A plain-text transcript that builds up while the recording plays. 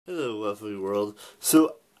Hello, lovely world.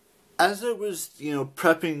 So, as I was,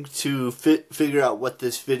 prepping to figure out what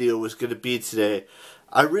this video was going to be today,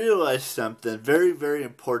 I realized something very, very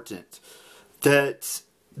important. That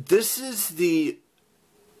this is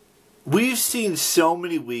we've seen so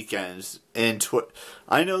many weekends, and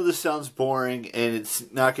I know this sounds boring, and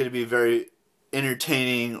it's not going to be very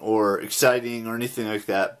entertaining or exciting or anything like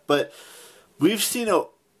that, but we've seen a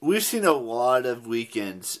lot of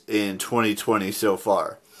weekends in 2020 so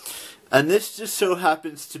far. And this just so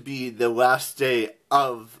happens to be the last day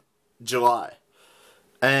of July.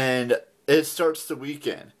 And it starts the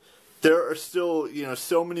weekend. There are still,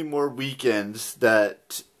 so many more weekends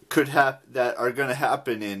that that are going to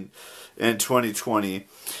happen in 2020.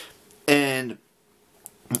 And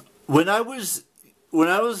when I was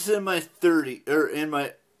in my in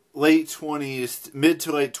my late 20s, mid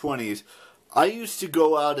to late 20s, I used to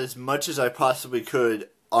go out as much as I possibly could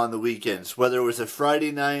on the weekends, whether it was a Friday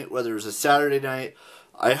night, whether it was a Saturday night.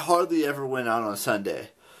 I hardly ever went out on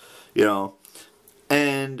Sunday,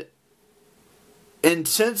 and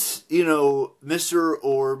since, Mr.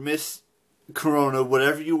 or Miss Corona,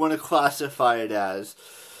 whatever you want to classify it as,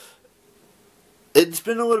 it's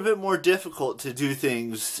been a little bit more difficult to do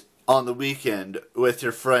things on the weekend with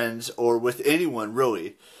your friends or with anyone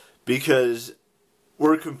really, because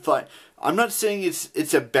we're confined. I'm not saying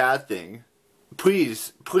it's a bad thing.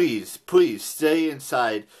 Please, please, please stay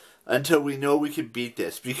inside until we know we can beat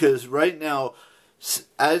this. Because right now,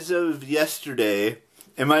 as of yesterday,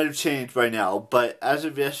 it might have changed by now, but as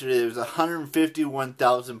of yesterday, there was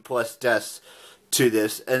 151,000 plus deaths to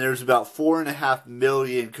this, and there's about 4.5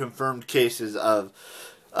 million confirmed cases of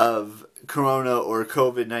corona or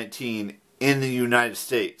COVID-19 in the United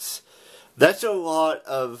States. That's a lot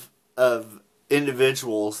of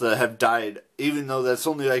individuals that have died, even though that's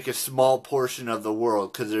only like a small portion of the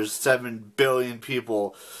world, because there's 7 billion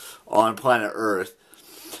people on planet Earth.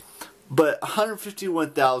 But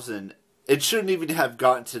 151,000, it shouldn't even have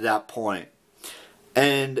gotten to that point.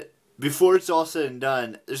 And before it's all said and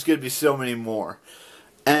done, there's going to be so many more.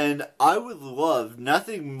 And I would love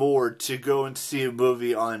nothing more to go and see a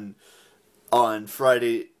movie on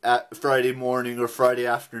Friday morning or Friday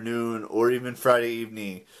afternoon or even Friday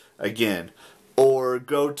evening again. Or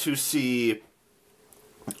go see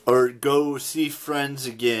friends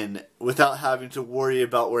again without having to worry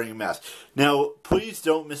about wearing a mask. Now, please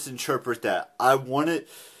don't misinterpret that. I want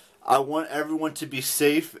everyone to be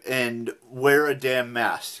safe and wear a damn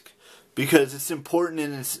mask, because it's important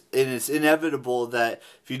and it's inevitable that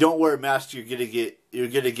if you don't wear a mask, you're gonna get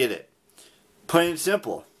it. Plain and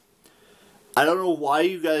simple. I don't know why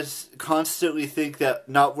you guys constantly think that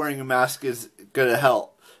not wearing a mask is gonna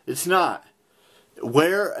help. It's not.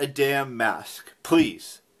 Wear a damn mask,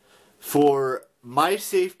 please. For my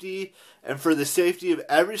safety and for the safety of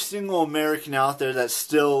every single American out there that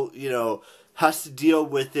still, has to deal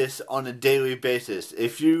with this on a daily basis.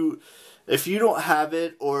 If you don't have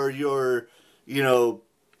it, or you're,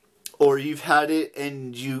 or you've had it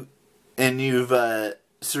and you've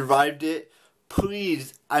survived it,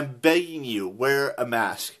 please, I'm begging you, wear a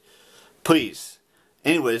mask. Please.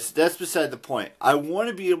 Anyways, that's beside the point. I want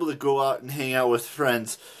to be able to go out and hang out with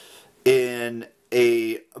friends in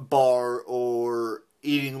a bar, or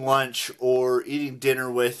eating lunch, or eating dinner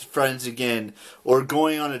with friends again, or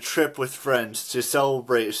going on a trip with friends to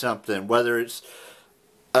celebrate something, whether it's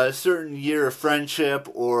a certain year of friendship,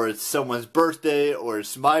 or it's someone's birthday, or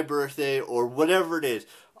it's my birthday, or whatever it is.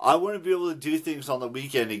 I want to be able to do things on the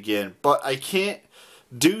weekend again, but I can't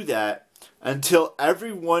do that until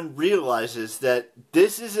everyone realizes that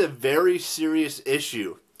this is a very serious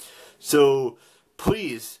issue. So,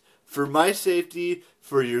 please, for my safety,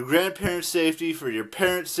 for your grandparents' safety, for your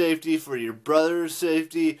parents' safety, for your brother's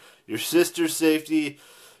safety, your sister's safety,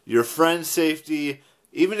 your friend's safety,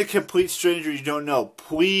 even a complete stranger you don't know,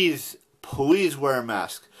 please, please wear a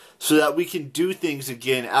mask so that we can do things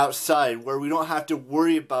again outside where we don't have to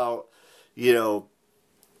worry about,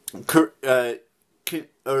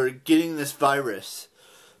 or getting this virus.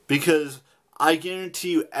 Because I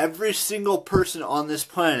guarantee you, every single person on this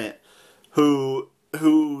planet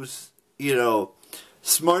who's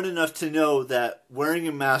smart enough to know that wearing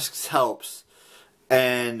a mask helps,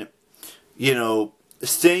 and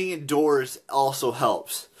staying indoors also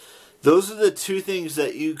helps. Those are the two things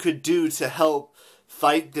that you could do to help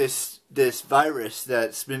fight this virus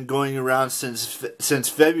that's been going around since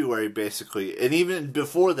February, basically, and even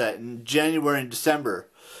before that, in January and December.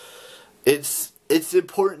 It's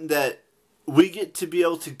important that we get to be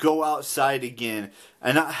able to go outside again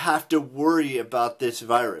and not have to worry about this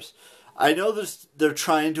virus. I know they're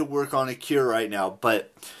trying to work on a cure right now,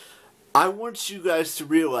 but I want you guys to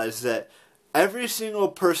realize that every single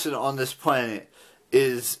person on this planet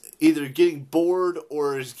is either getting bored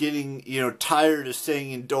or is getting, tired of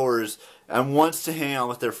staying indoors and wants to hang out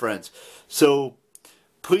with their friends. So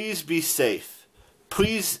please be safe.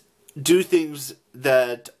 Please do things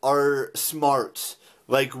that are smart,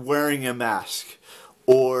 like wearing a mask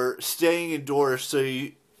or staying indoors. So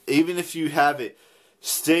even if you have it,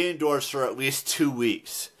 stay indoors for at least 2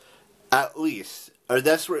 weeks. At least. Or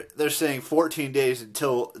that's what they're saying, 14 days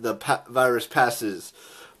until the virus passes.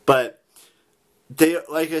 But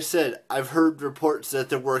like I said, I've heard reports that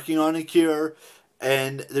they're working on a cure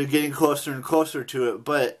and they're getting closer and closer to it.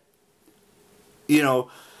 But,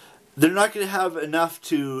 they're not going to have enough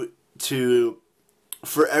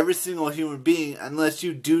for every single human being unless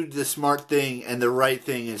you do the smart thing and the right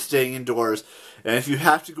thing and staying indoors. And if you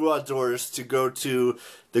have to go outdoors to go to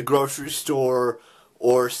the grocery store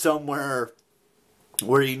or somewhere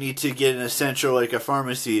where you need to get an essential like a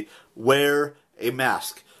pharmacy, wear a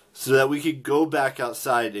mask so that we could go back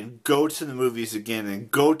outside and go to the movies again and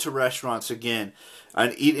go to restaurants again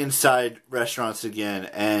and eat inside restaurants again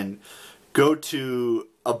and go to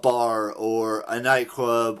a bar or a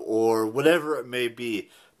nightclub or whatever it may be.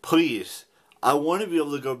 Please, I want to be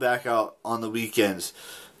able to go back out on the weekends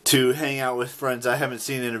to hang out with friends I haven't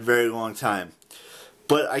seen in a very long time.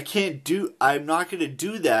 But I'm not going to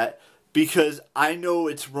do that because I know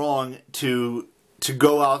it's wrong to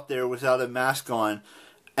go out there without a mask on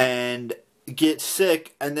and get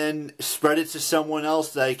sick and then spread it to someone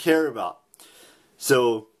else that I care about.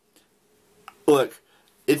 So, look,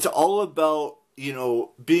 it's all about,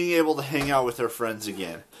 being able to hang out with our friends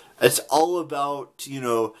again. It's all about,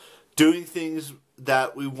 doing things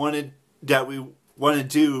that we want to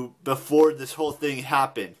do before this whole thing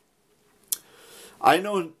happened. I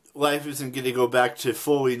know life isn't going to go back to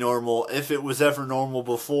fully normal, if it was ever normal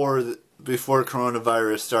before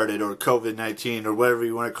coronavirus started, or COVID-19, or whatever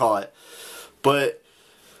you want to call it. But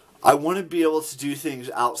I want to be able to do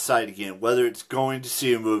things outside again, whether it's going to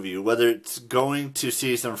see a movie, whether it's going to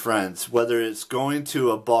see some friends, whether it's going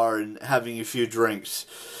to a bar and having a few drinks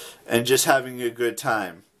and just having a good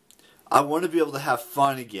time. I want to be able to have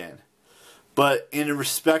fun again, but in a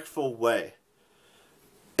respectful way.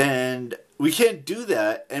 And we can't do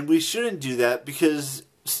that, and we shouldn't do that, because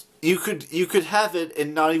you could have it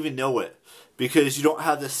and not even know it because you don't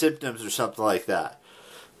have the symptoms or something like that.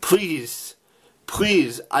 Please,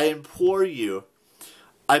 I implore you,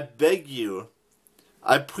 I beg you,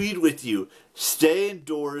 I plead with you, stay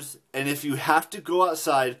indoors, and if you have to go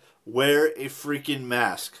outside, wear a freaking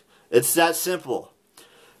mask. It's that simple.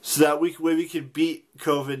 So that we can beat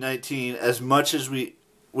COVID-19 as much as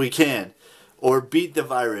we can. Or beat the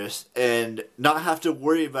virus and not have to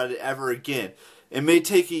worry about it ever again. It may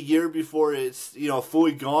take a year before it's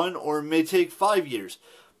fully gone, or it may take 5 years.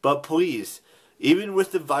 But please, even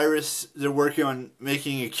with the virus, they're working on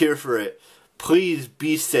making a cure for it. Please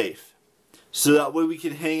be safe, so that way we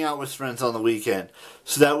can hang out with friends on the weekend.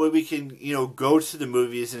 So that way we can go to the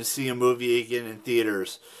movies and see a movie again in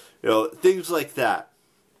theaters. Things like that.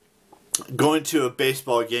 Going to a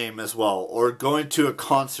baseball game as well, or going to a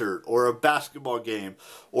concert, or a basketball game,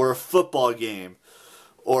 or a football game,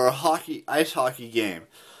 or a ice hockey game.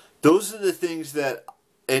 Those are the things that,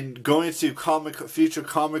 and going to future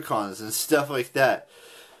Comic-Cons and stuff like that.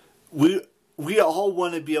 We all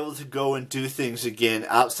want to be able to go and do things again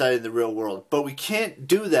outside in the real world, but we can't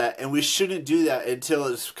do that, and we shouldn't do that until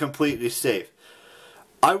it's completely safe.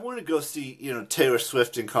 I want to go see, Taylor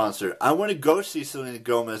Swift in concert. I want to go see Selena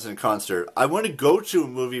Gomez in concert. I want to go to a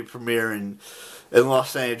movie premiere in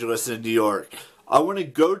Los Angeles and New York. I want to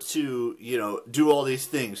go to, do all these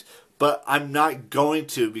things. But I'm not going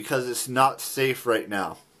to, because it's not safe right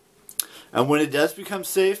now. And when it does become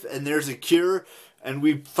safe and there's a cure and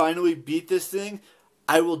we finally beat this thing,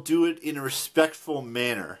 I will do it in a respectful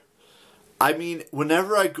manner. I mean,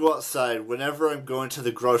 whenever I go outside, whenever I'm going to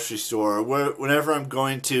the grocery store, or whenever I'm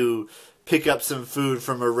going to pick up some food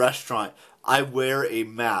from a restaurant, I wear a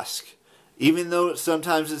mask. Even though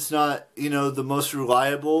sometimes it's not, the most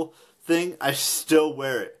reliable thing, I still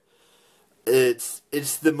wear it.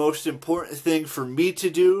 It's the most important thing for me to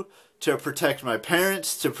do, to protect my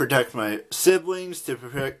parents, to protect my siblings, to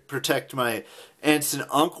protect my aunts and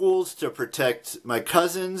uncles, to protect my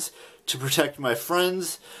cousins, to protect my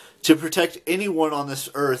friends, to protect anyone on this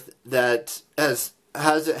earth that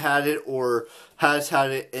hasn't had it or has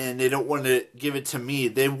had it and they don't want to give it to me.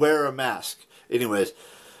 They wear a mask. Anyways,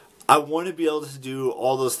 I want to be able to do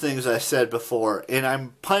all those things I said before, and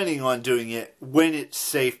I'm planning on doing it when it's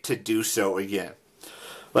safe to do so again.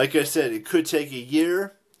 Like I said, it could take a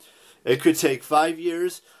year, it could take 5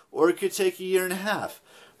 years, or it could take a year and a half.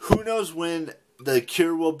 Who knows when the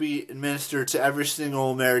cure will be administered to every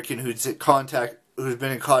single American who's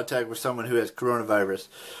been in contact with someone who has coronavirus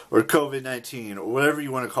or COVID-19 or whatever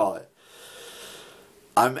you want to call it.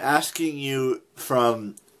 I'm asking you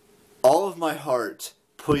from all of my heart,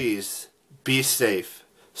 please be safe,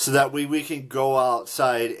 so that we can go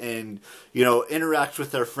outside and, you know, interact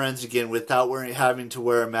with our friends again without having to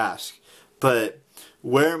wear a mask. But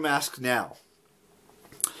wear a mask now.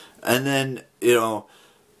 And then, you know,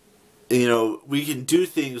 we can do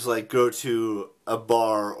things like go to a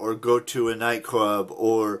bar or go to a nightclub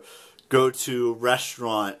or go to a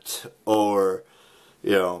restaurant or,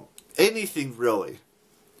 you know, anything really.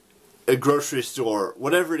 A grocery store,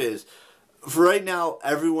 whatever it is. For right now,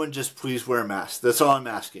 everyone just please wear a mask. That's all I'm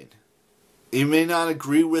asking. You may not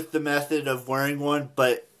agree with the method of wearing one,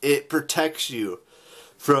 but it protects you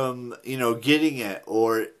from, you know, getting it,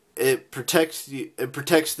 or it protects you. It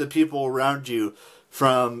protects the people around you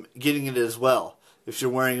from getting it as well. If you're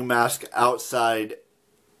wearing a mask outside,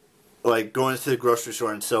 like going to the grocery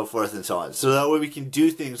store and so forth and so on. So that way we can do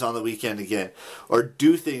things on the weekend again, or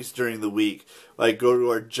do things during the week, like go to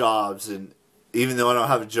our jobs, and even though I don't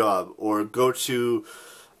have a job, or go to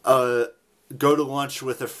lunch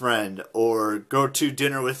with a friend, or go to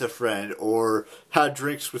dinner with a friend, or have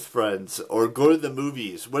drinks with friends, or go to the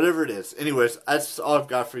movies, whatever it is. Anyways, that's all I've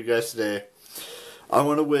got for you guys today. I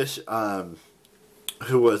want to wish,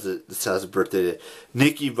 who was it that has a birthday today?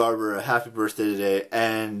 Nikki Barber, a happy birthday today.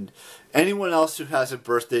 And anyone else who has a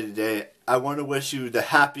birthday today, I want to wish you the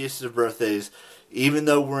happiest of birthdays, even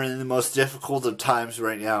though we're in the most difficult of times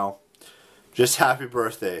right now. Just happy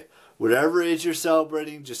birthday. Whatever age you're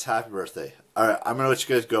celebrating, just happy birthday. Alright, I'm going to let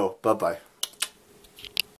you guys go. Bye-bye.